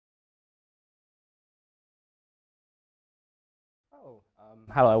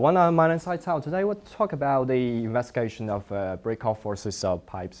Hello, everyone. My name is Haitao. Today we'll talk about the investigation of break-off forces of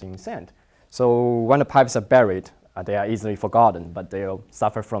pipes in sand. So when the pipes are buried, they are easily forgotten, but they'll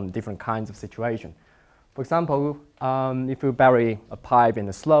suffer from different kinds of situations. For example, if you bury a pipe in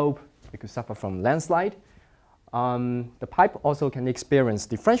a slope, it could suffer from landslide. The pipe also can experience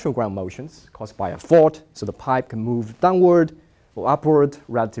differential ground motions caused by a fault, so the pipe can move downward or upward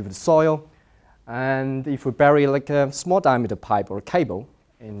relative to the soil. And if we bury like a small diameter pipe or cable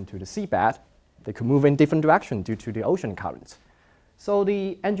into the seabed, they could move in different directions due to the ocean currents. So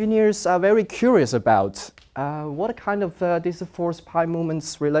the engineers are very curious about what kind of this force pipe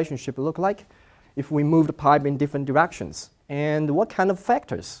movements relationship look like if we move the pipe in different directions, and what kind of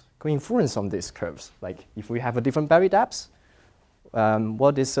factors could influence on these curves. Like if we have a different bury depths,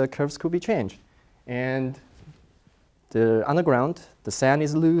 what these curves could be changed. And the underground, the sand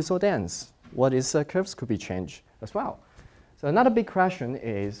is loose or dense. What is curves could be changed as well. So another big question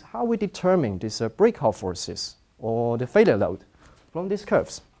is how we determine these break-off forces or the failure load from these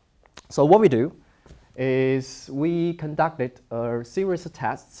curves. So what we do is we conducted a series of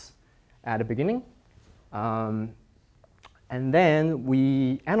tests at the beginning, and then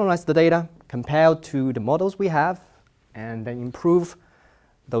we analyze the data, compare to the models we have, and then improve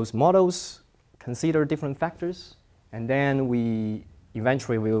those models, consider different factors, and then we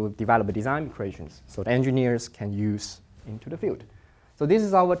eventually will develop design equations so the engineers can use into the field. So this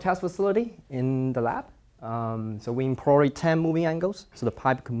is our test facility in the lab. So we employ 10 moving angles, so the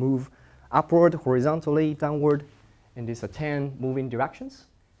pipe can move upward, horizontally, downward in these 10 moving directions.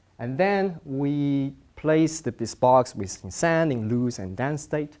 And then we place this box in sand, in loose and dense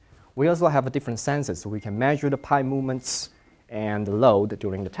state. We also have different sensors, so we can measure the pipe movements and the load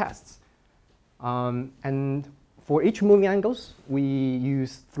during the tests. And for each moving angles, we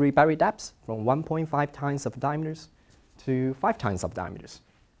use 3 bury depths from 1.5 times of diameters to 5 times of diameters.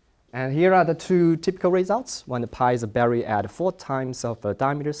 And here are the 2 typical results when the pipes are buried at 4 times of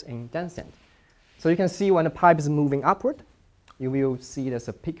diameters in dense sand. So you can see when the pipe is moving upward, you will see there's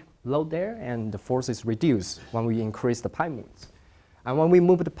a peak load there, and the force is reduced when we increase the pipe movements. And when we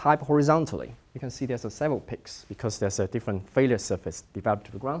move the pipe horizontally, you can see there's several peaks because there's a different failure surface developed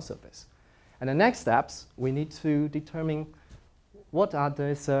to the ground surface. And the next steps, we need to determine what are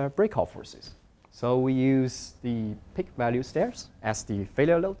these break-off forces. So we use the peak values there as the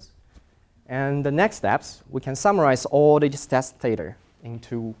failure loads. And the next steps, we can summarize all these test data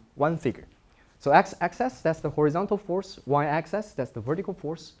into one figure. So x-axis, that's the horizontal force. Y-axis, that's the vertical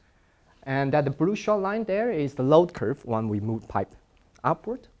force. And that the blue short line there is the load curve when we move pipe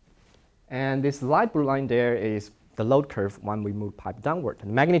upward. And this light blue line there is the load curve when we move pipe downward. And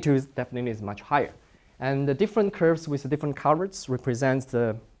the magnitude definitely is much higher. And the different curves with the different colors represents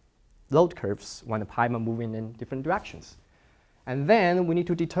the load curves when the pipe are moving in different directions. And then we need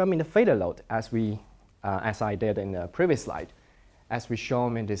to determine the failure load as I did in the previous slide, as we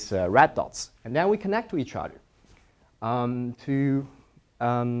shown in these red dots. And then we connect to each other to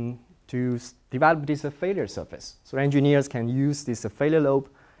develop this failure surface. So engineers can use this failure load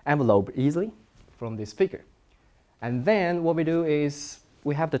envelope easily from this figure. And then what we do is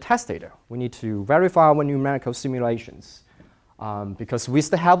we have the test data. We need to verify our numerical simulations. Because with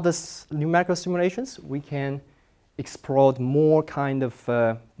the help of this numerical simulations, we can explore more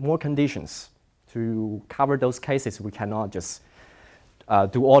more conditions to cover those cases. We cannot just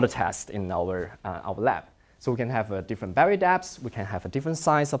do all the tests in our lab. So we can have different bury depths, we can have a different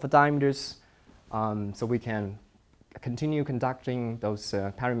size of the diameters, so we can continue conducting those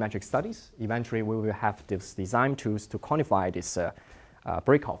parametric studies. Eventually, we will have these design tools to quantify these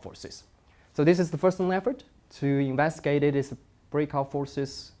break-off forces. So this is the first effort to investigate these break-off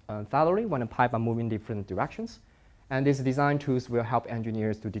forces thoroughly when a pipe are moving in different directions. And these design tools will help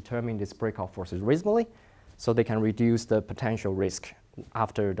engineers to determine these break-off forces reasonably so they can reduce the potential risk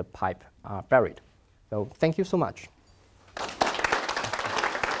after the pipe are buried. So thank you so much.